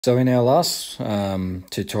So in our last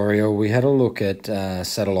tutorial, we had a look at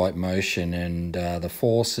satellite motion and the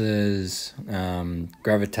forces,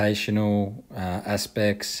 gravitational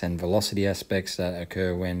aspects and velocity aspects that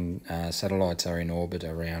occur when satellites are in orbit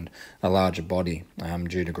around a larger body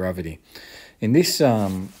due to gravity. In this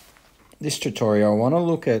tutorial, I want to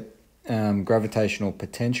look at gravitational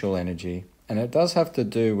potential energy, and it does have to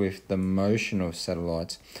do with the motion of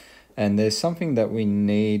satellites. And there's something that we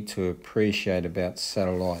need to appreciate about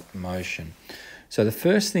satellite motion. So the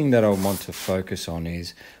first thing that I want to focus on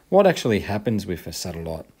is what actually happens with a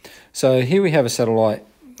satellite. So here we have a satellite.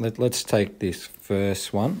 Let's take this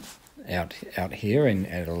first one out here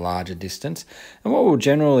at a larger distance. And what will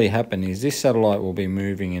generally happen is this satellite will be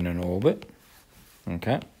moving in an orbit.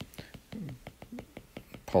 Okay.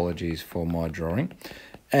 Apologies for my drawing.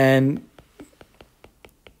 And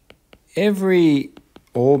every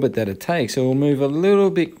orbit that it takes, it will move a little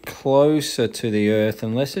bit closer to the Earth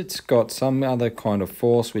unless it's got some other kind of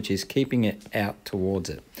force which is keeping it out towards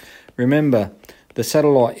it. Remember, the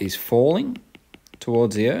satellite is falling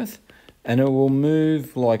towards the Earth and it will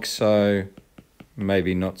move like so,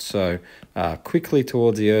 maybe not so quickly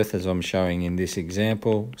towards the Earth as I'm showing in this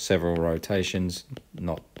example, several rotations,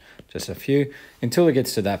 not just a few, until it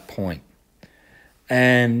gets to that point.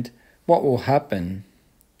 And what will happen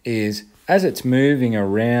is as it's moving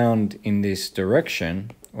around in this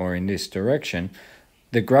direction,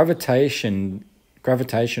 the gravitational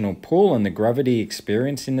pull and the gravity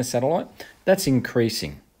experienced in the satellite, that's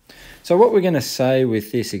increasing. So what we're going to say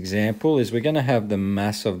with this example is we're going to have the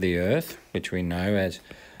mass of the Earth, which we know as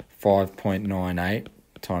 5.98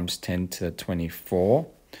 times 10 to the 24.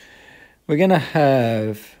 We're going to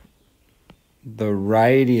have the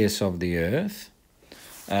radius of the Earth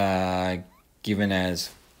given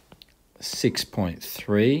as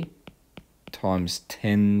 6.3 times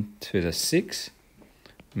 10 to the 6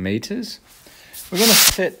 meters. We're going to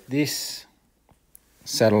set this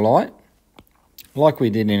satellite, like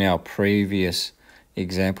we did in our previous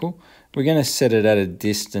example, we're going to set it at a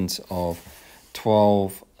distance of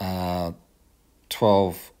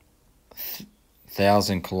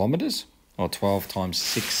 12,000 kilometers, or 12 times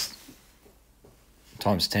 6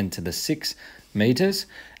 times 10 to the 6 meters.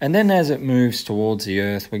 And then as it moves towards the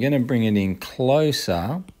Earth, we're going to bring it in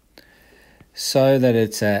closer so that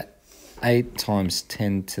it's at 8 times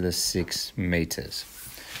 10 to the 6 meters.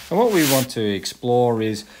 And what we want to explore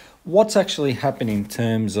is what's actually happening in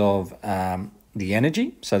terms of the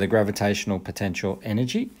energy, so the gravitational potential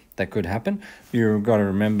energy that could happen. You've got to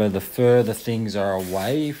remember, the further things are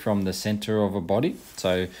away from the center of a body,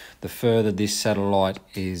 so the further this satellite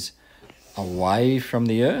is away from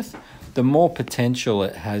the Earth, the more potential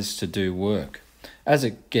it has to do work. As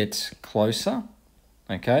it gets closer,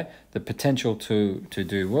 okay, the potential to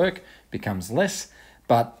do work becomes less,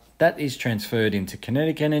 but that is transferred into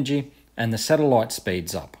kinetic energy and the satellite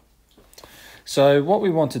speeds up. So what we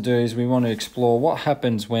want to do is we want to explore what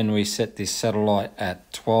happens when we set this satellite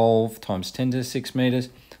at 12 times 10 to the 6 meters,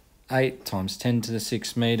 8 times 10 to the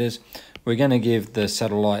 6 meters. We're going to give the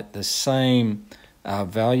satellite the same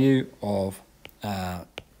value of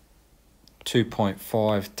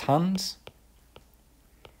 2.5 tons.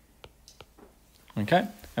 Okay,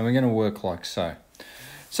 and we're going to work like so.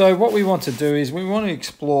 So what we want to do is we want to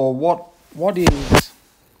explore what is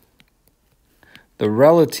the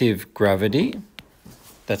relative gravity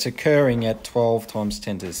that's occurring at 12 times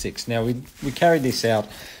 10 to the 6. Now we carried this out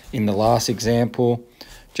in the last example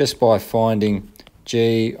just by finding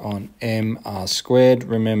G on m r squared.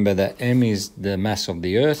 Remember that m is the mass of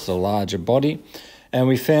the Earth, the larger body, and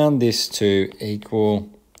we found this to equal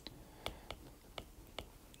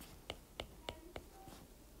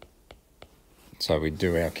so we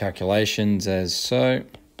do our calculations as so.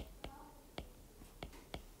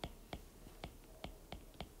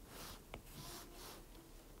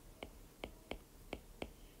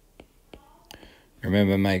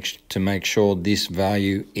 Remember, to make sure this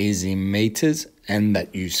value is in meters and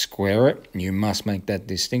that you square it. You must make that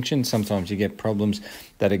distinction. Sometimes you get problems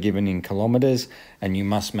that are given in kilometers and you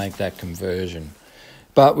must make that conversion.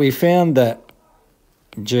 But we found that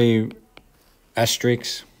G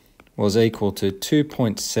asterisk was equal to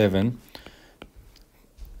 2.7,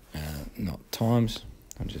 not times,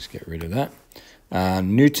 I'll just get rid of that,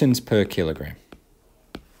 newtons per kilogram.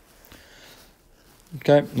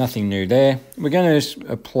 Okay, nothing new there. We're going to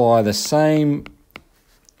apply the same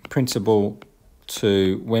principle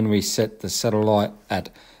to when we set the satellite at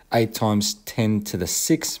 8 times 10 to the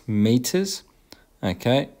 6 meters,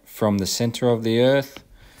 okay, from the center of the Earth.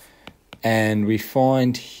 And we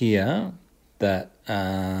find here that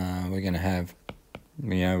we're going to have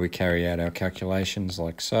we carry out our calculations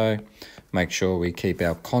like so. Make sure we keep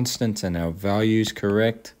our constants and our values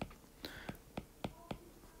correct.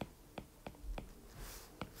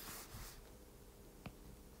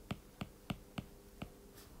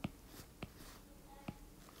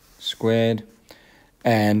 Squared.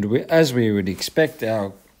 And as we would expect,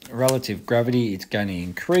 our relative gravity is going to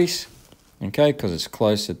increase, okay, because it's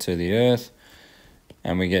closer to the Earth.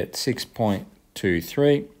 And we get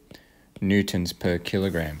 6.23 newtons per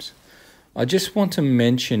kilograms. I just want to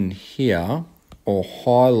mention here, or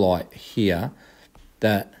highlight here,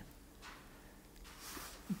 that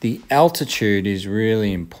the altitude is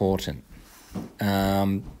really important.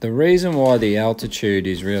 The reason why the altitude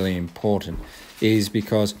is really important is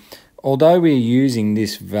because although we're using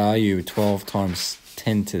this value 12 times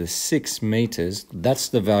 10 to the 6 meters, that's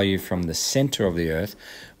the value from the center of the Earth,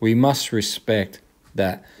 we must respect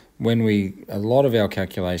that when a lot of our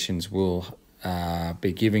calculations will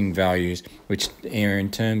be giving values which are in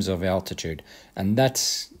terms of altitude, and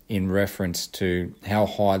that's in reference to how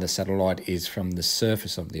high the satellite is from the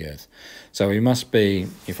surface of the Earth. So we must be,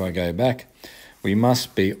 if I go back, we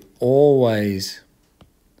must be always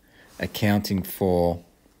accounting for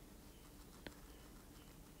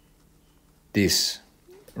this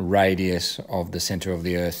radius of the center of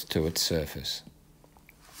the Earth to its surface.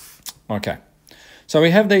 Okay, so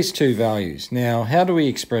we have these two values. Now, how do we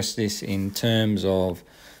express this in terms of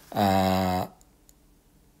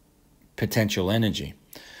potential energy?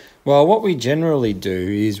 Well, what we generally do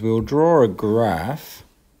is we'll draw a graph,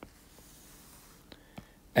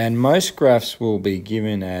 and most graphs will be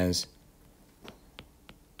given as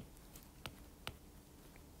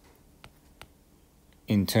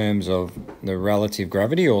in terms of the relative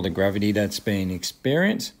gravity, or the gravity that's being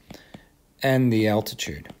experienced, and the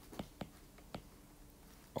altitude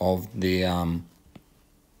of the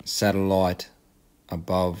satellite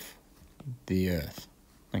above the Earth.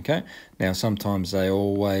 Okay, now sometimes they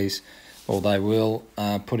always, or they will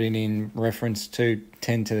put it in reference to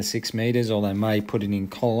 10 to the 6 meters, or they may put it in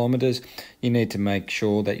kilometers. You need to make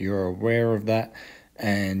sure that you're aware of that,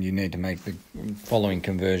 and you need to make the following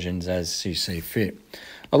conversions as you see fit.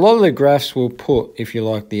 A lot of the graphs will put, if you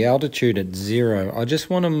like, the altitude at 0. I just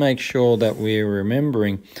want to make sure that we're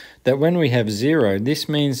remembering that when we have 0, this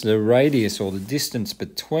means the radius, or the distance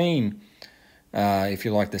between, if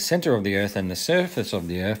you like, the center of the Earth and the surface of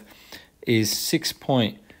the Earth is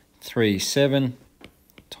 6.37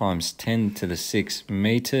 times 10 to the 6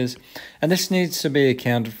 meters. And this needs to be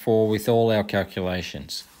accounted for with all our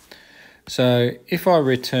calculations. So if I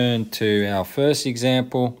return to our first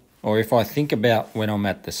example, or if I think about when I'm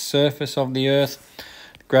at the surface of the Earth,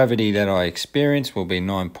 the gravity that I experience will be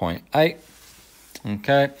 9.8.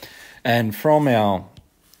 Okay, and from our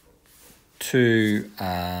two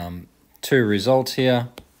results here,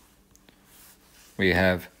 we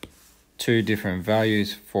have two different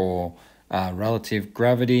values for relative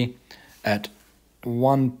gravity at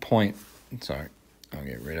 1 point. Sorry, I'll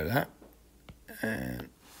get rid of that. And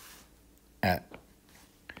at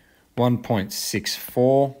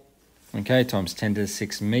 1.64, okay, times 10 to the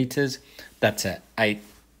 6 meters. That's at 8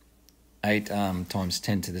 times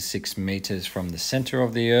 10 to the 6 meters from the center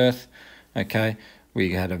of the Earth. Okay,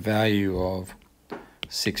 we had a value of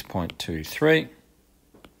 6.23,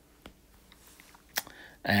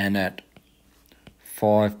 and at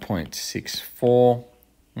 5.64,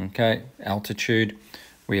 okay, altitude,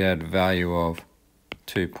 we had a value of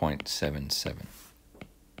 2.77.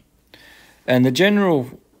 And the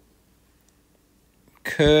general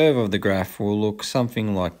curve of the graph will look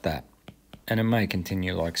something like that, and it may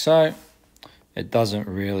continue like so. It doesn't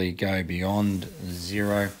really go beyond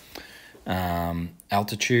 0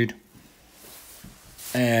 altitude.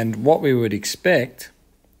 And what we would expect,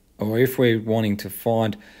 or if we're wanting to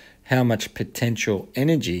find how much potential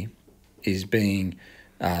energy is being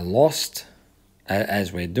lost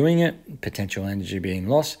as we're doing it, potential energy being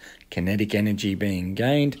lost, kinetic energy being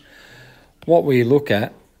gained, what we look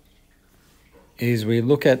at is we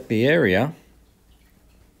look at the area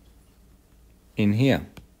in here.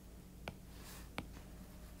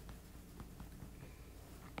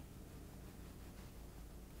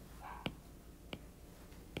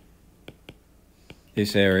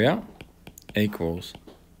 This area equals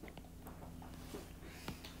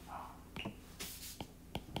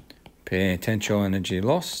potential energy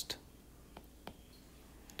lost,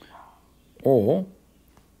 or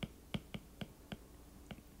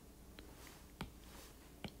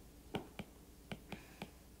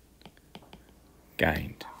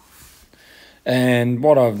gained. And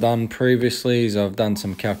what I've done previously is I've done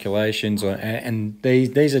some calculations, and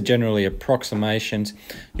these are generally approximations.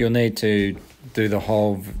 You'll need to do the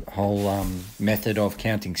whole method of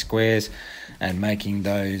counting squares and making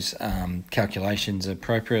those calculations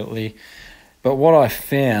appropriately. But what I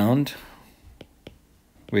found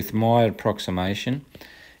with my approximation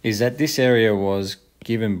is that this area was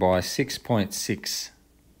given by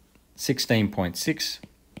 16.6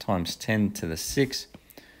 times 10 to the 6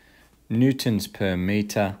 newtons per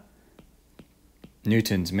meter,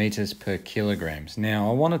 newtons meters per kilograms. Now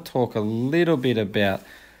I want to talk a little bit about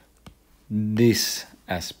this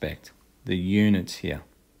aspect, the units here.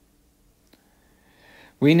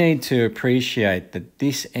 We need to appreciate that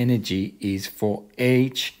this energy is for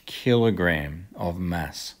each kilogram of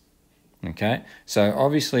mass. Okay, so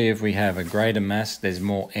obviously if we have a greater mass, there's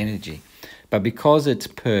more energy. But because it's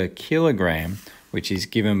per kilogram, which is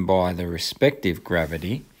given by the respective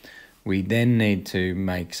gravity, we then need to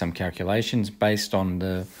make some calculations based on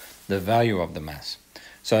the value of the mass.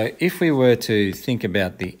 So if we were to think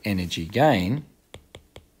about the energy gain,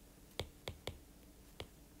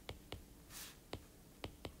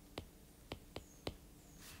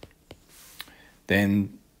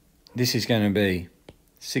 then this is going to be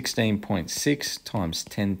 16.6 times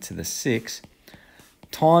 10 to the 6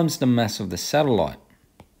 times the mass of the satellite.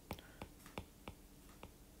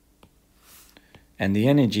 And the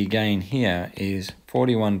energy gain here is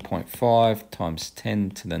 41.5 times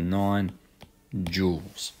 10 to the 9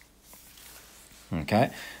 joules.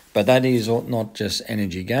 Okay, but that is not just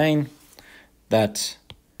energy gain, that's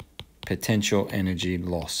potential energy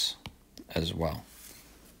loss as well.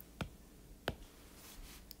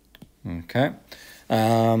 Okay,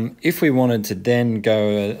 if we wanted to then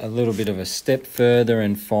go a little bit of a step further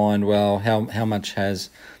and find, well, how much has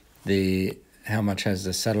the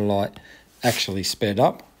satellite actually sped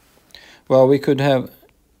up? Well, we could have,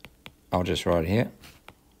 I'll just write it here.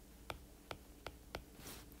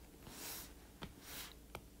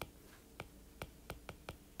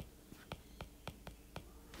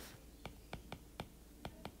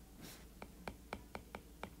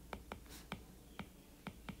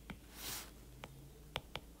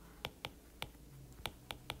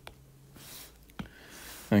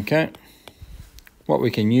 Okay, what we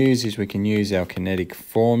can use is we can use our kinetic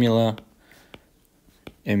formula,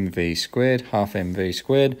 mv squared, half mv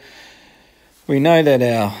squared. We know that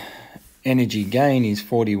our energy gain is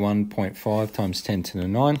 41.5 times 10 to the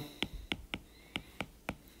 9.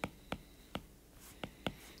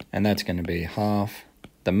 And that's going to be half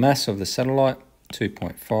the mass of the satellite,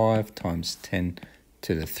 2.5 times 10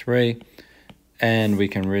 to the 3. And we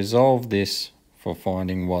can resolve this for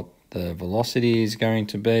finding what the velocity is going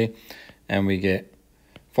to be. And we get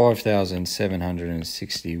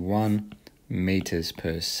 5,761 meters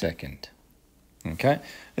per second. Okay,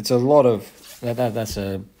 it's a lot of that's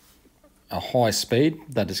a high speed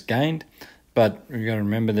that is gained, but you got to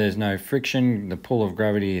remember there's no friction. The pull of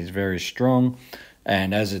gravity is very strong,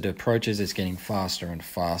 and as it approaches, it's getting faster and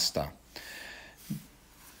faster.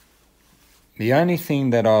 The only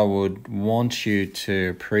thing that I would want you to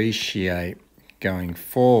appreciate going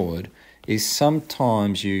forward is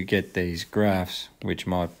sometimes you get these graphs, which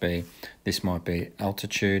might be, this might be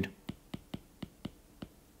altitude,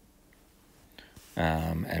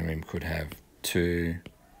 and we could have 2,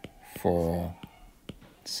 4,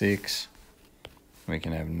 6, we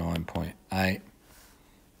can have 9.8,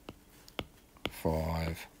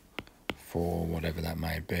 5, 4, whatever that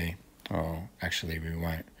may be. Oh, actually we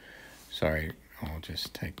won't. Sorry, I'll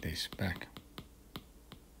just take this back.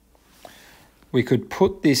 We could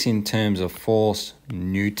put this in terms of force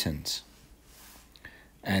newtons.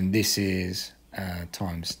 And this is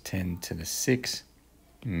times 10 to the 6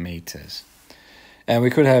 meters. And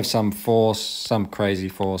we could have some force, some crazy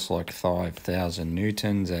force like 5,000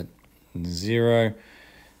 newtons at 0.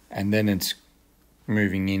 And then it's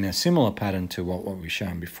moving in a similar pattern to what we've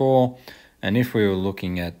shown before. And if we were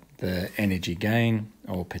looking at the energy gain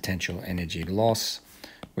or potential energy loss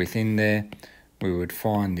within there, we would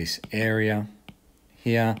find this area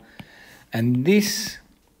here. And this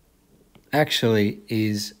actually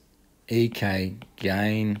is EK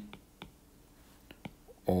gain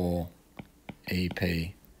or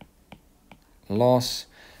EP loss,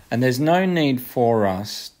 and there's no need for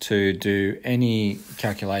us to do any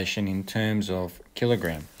calculation in terms of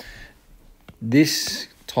kilogram. This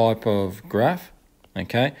type of graph,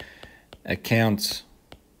 okay, accounts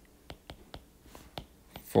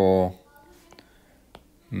for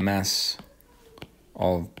mass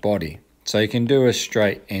of body. So you can do a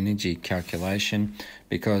straight energy calculation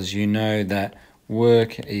because you know that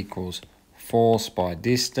work equals force by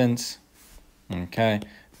distance okay,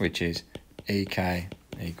 which is EK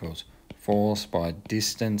equals force by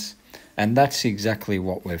distance. And that's exactly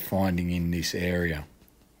what we're finding in this area.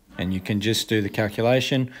 And you can just do the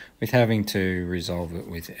calculation with having to resolve it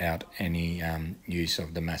without any use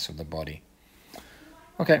of the mass of the body.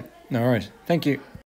 Okay, no worries. Thank you.